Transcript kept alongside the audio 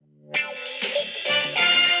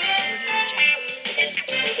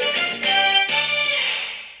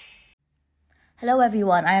Hello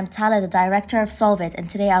everyone, I am Tala, the director of Solvit, and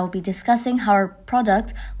today I will be discussing how our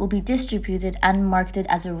product will be distributed and marketed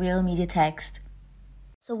as a real media text.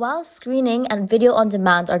 So while screening and video on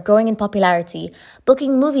demand are growing in popularity,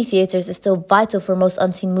 booking movie theaters is still vital for most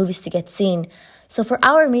unseen movies to get seen. So for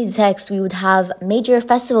our media text, we would have major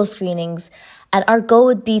festival screenings, and our goal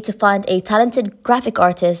would be to find a talented graphic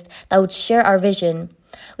artist that would share our vision.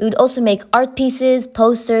 We would also make art pieces,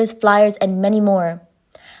 posters, flyers, and many more.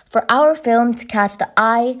 For our film to catch the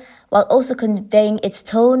eye while also conveying its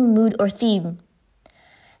tone, mood, or theme.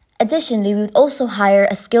 Additionally, we would also hire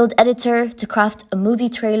a skilled editor to craft a movie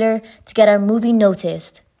trailer to get our movie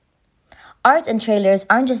noticed. Art and trailers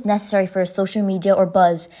aren't just necessary for social media or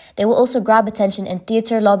buzz, they will also grab attention in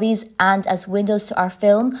theater lobbies and as windows to our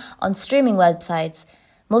film on streaming websites.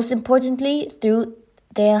 Most importantly,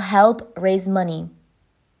 they'll help raise money.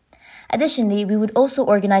 Additionally, we would also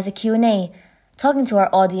organize a Q&A, talking to our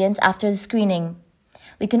audience after the screening.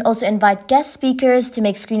 We can also invite guest speakers to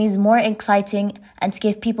make screenings more exciting and to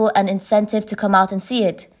give people an incentive to come out and see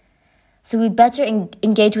it. So we'd better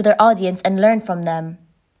engage with our audience and learn from them.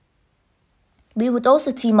 We would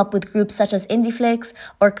also team up with groups such as IndieFlix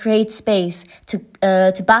or Create Space to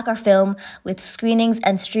back our film with screenings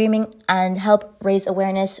and streaming and help raise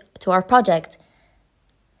awareness to our project.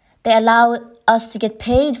 They allow us to get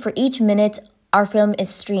paid for each minute our film is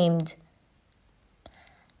streamed.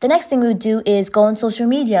 The next thing we would do is go on social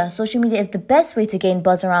media. Social media is the best way to gain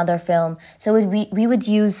buzz around our film. So we would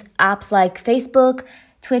use apps like Facebook,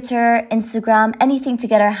 Twitter, Instagram, anything to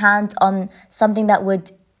get our hand on something that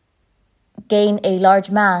would gain a large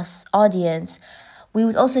mass audience. We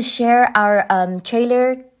would also share our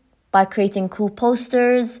trailer by creating cool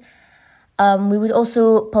posters. We would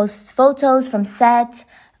also post photos from set,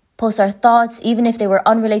 post our thoughts, even if they were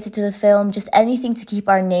unrelated to the film, just anything to keep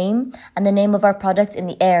our name and the name of our product in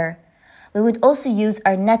the air. We would also use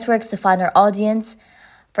our networks to find our audience.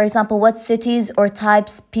 For example, what cities or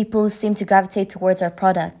types people seem to gravitate towards our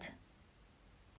product.